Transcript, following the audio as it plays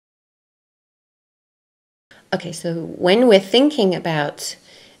Okay, so when we're thinking about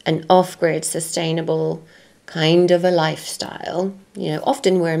an off-grid sustainable kind of a lifestyle,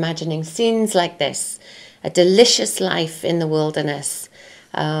 often we're imagining scenes like this, a delicious life in the wilderness,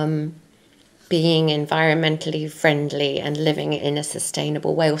 being environmentally friendly and living in a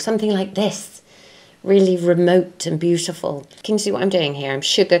sustainable way, or something like this, really remote and beautiful. Can you see what I'm doing here? I'm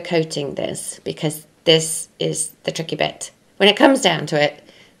sugar coating this because this is the tricky bit. When it comes down to it,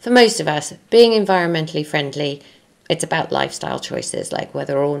 for most of us, being environmentally friendly, it's about lifestyle choices, like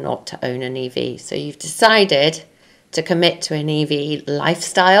whether or not to own an EV. So you've decided to commit to an EV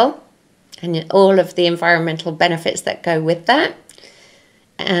lifestyle and all of the environmental benefits that go with that.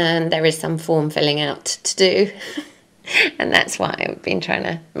 And there is some form filling out to do. And that's why I've been trying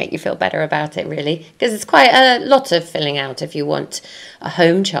to make you feel better about it, really, because it's quite a lot of filling out if you want a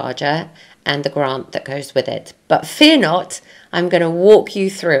home charger and the grant that goes with it. But fear not, I'm going to walk you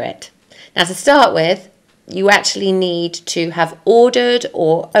through it. Now, to start with, you actually need to have ordered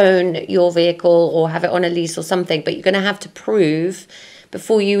or own your vehicle or have it on a lease or something, but you're going to have to prove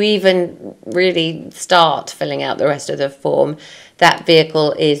before you even really start filling out the rest of the form that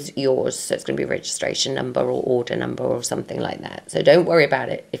vehicle is yours. So it's going to be registration number or order number or something like that. So don't worry about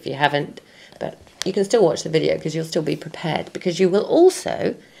it if you haven't, but you can still watch the video because you'll still be prepared, because you will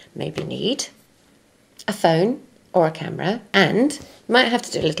also maybe need a phone or a camera, and you might have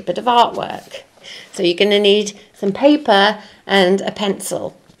to do a little bit of artwork. So you're going to need some paper and a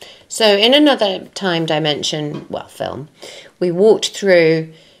pencil. So in another time dimension, well, film, we walked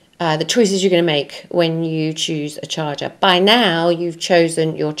through the choices you're going to make when you choose a charger. By now, you've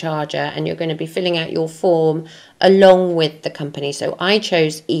chosen your charger and you're going to be filling out your form along with the company. So I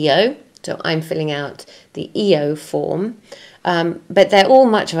chose EO, so I'm filling out the EO form. But they're all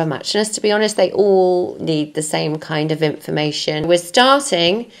much of a muchness, to be honest. They all need the same kind of information. We're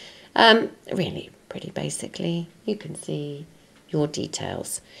starting really pretty basically. You can see your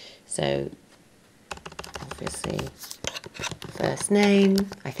details. So obviously first name,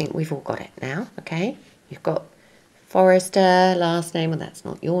 I think we've all got it now, okay? You've got Forrester, last name, well, that's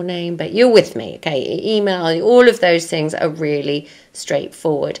not your name, but you're with me, okay? Email, all of those things are really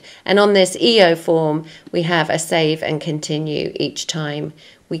straightforward. And on this EO form, we have a save and continue each time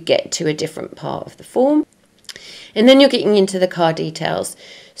we get to a different part of the form. And then you're getting into the car details.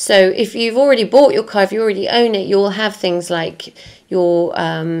 So if you've already bought your car, if you already own it, you'll have things like your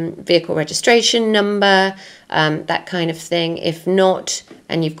vehicle registration number, that kind of thing. If not,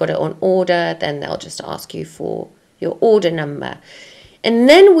 and you've got it on order, then they'll just ask you for your order number. And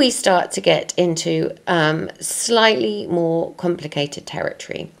then we start to get into slightly more complicated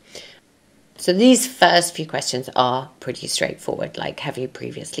territory. So these first few questions are pretty straightforward, like have you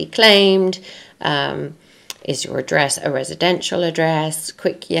previously claimed? Is your address a residential address?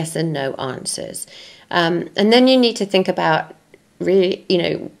 Quick yes and no answers. And then you need to think about,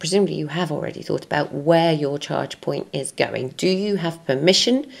 really, presumably you have already thought about where your charge point is going. Do you have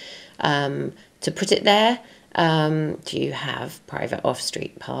permission to put it there? Do you have private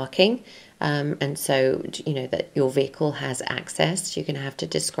off-street parking? And so, that your vehicle has access. You're going to have to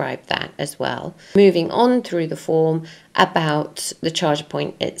describe that as well. Moving on through the form about the charge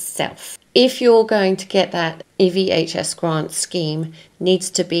point itself. If you're going to get that EVHS grant scheme, needs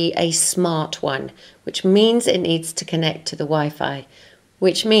to be a smart one, which means it needs to connect to the Wi-Fi,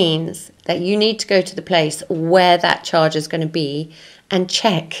 which means that you need to go to the place where that charger is going to be and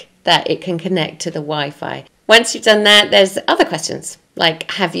check that it can connect to the Wi-Fi. Once you've done that, there's other questions, like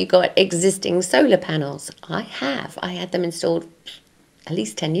have you got existing solar panels? I have. I had them installed at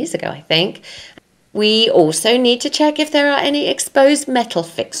least 10 years ago, I think. We also need to check if there are any exposed metal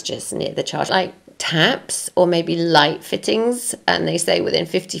fixtures near the charger, like taps or maybe light fittings, and they say within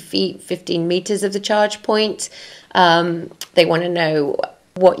 50 feet, 15 meters of the charge point. They want to know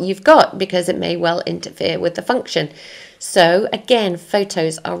what you've got because it may well interfere with the function. So again,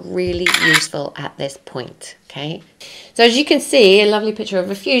 photos are really useful at this point, okay? So as you can see, a lovely picture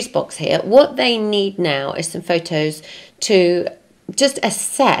of a fuse box here. What they need now is some photos to just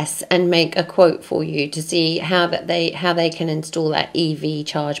assess and make a quote for you to see how they can install that EV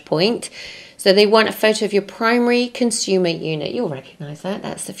charge point. So they want a photo of your primary consumer unit. You'll recognise that.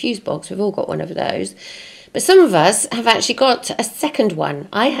 That's the fuse box. We've all got one of those. But some of us have actually got a second one.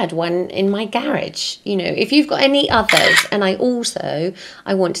 I had one in my garage. If you've got any others, and I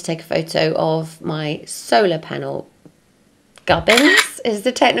want to take a photo of my solar panel gubbins is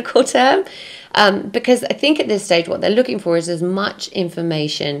the technical term, because I think at this stage what they're looking for is as much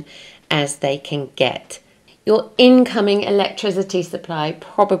information as they can get. Your incoming electricity supply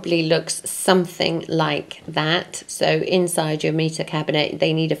probably looks something like that. So inside your meter cabinet,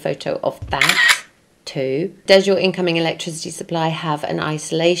 they need a photo of that. 2. Does your incoming electricity supply have an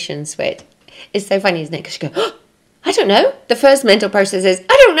isolation switch? It's so funny, isn't it? Because you go, oh, I don't know. The first mental process is,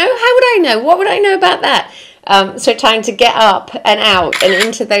 I don't know. How would I know? What would I know about that? So trying to get up and out and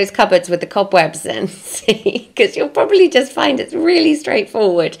into those cupboards with the cobwebs and see, because you'll probably just find it's really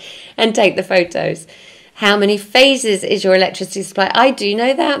straightforward, and take the photos. How many phases is your electricity supply? I do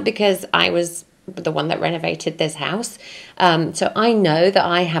know that because I was the one that renovated this house. So I know that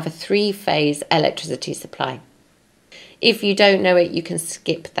I have a 3-phase electricity supply. If you don't know it, you can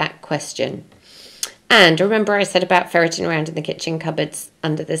skip that question. And remember I said about ferreting around in the kitchen cupboards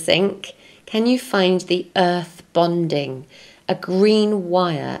under the sink? Can you find the earth bonding, a green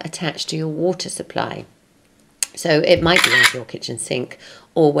wire attached to your water supply? So it might be under your kitchen sink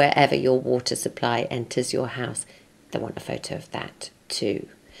or wherever your water supply enters your house. They want a photo of that too.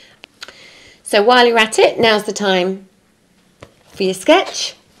 So while you're at it, now's the time for your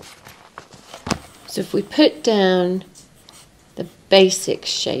sketch. So if we put down the basic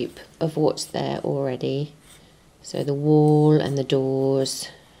shape of what's there already, so the wall and the doors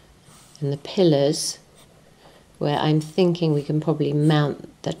and the pillars, where I'm thinking we can probably mount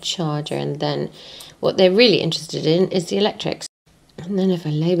the charger, and then what they're really interested in is the electrics. And then if I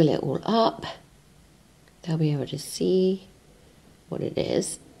label it all up, they'll be able to see what it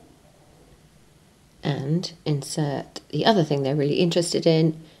is and insert the other thing they're really interested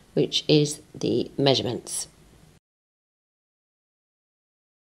in, which is the measurements.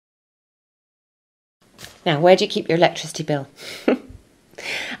 Now, where do you keep your electricity bill?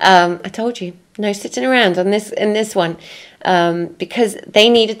 I told you, no sitting around on this in this one, because they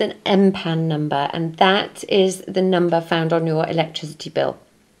needed an MPAN number, and that is the number found on your electricity bill.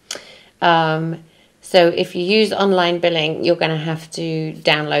 So if you use online billing, you're going to have to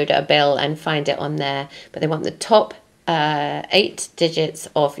download a bill and find it on there. But they want the top 8 digits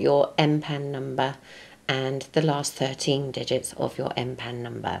of your MPAN number and the last 13 digits of your MPAN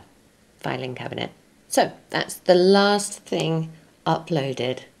number. Filing cabinet. So that's the last thing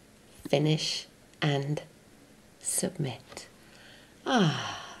uploaded. Finish and submit.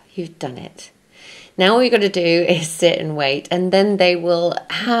 Ah, you've done it. Now all you've got to do is sit and wait, and then they will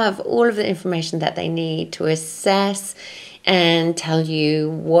have all of the information that they need to assess and tell you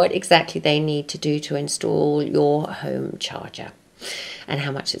what exactly they need to do to install your home charger and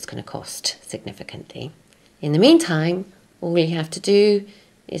how much it's going to cost significantly. In the meantime, all you have to do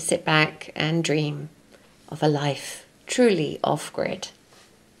is sit back and dream of a life truly off-grid.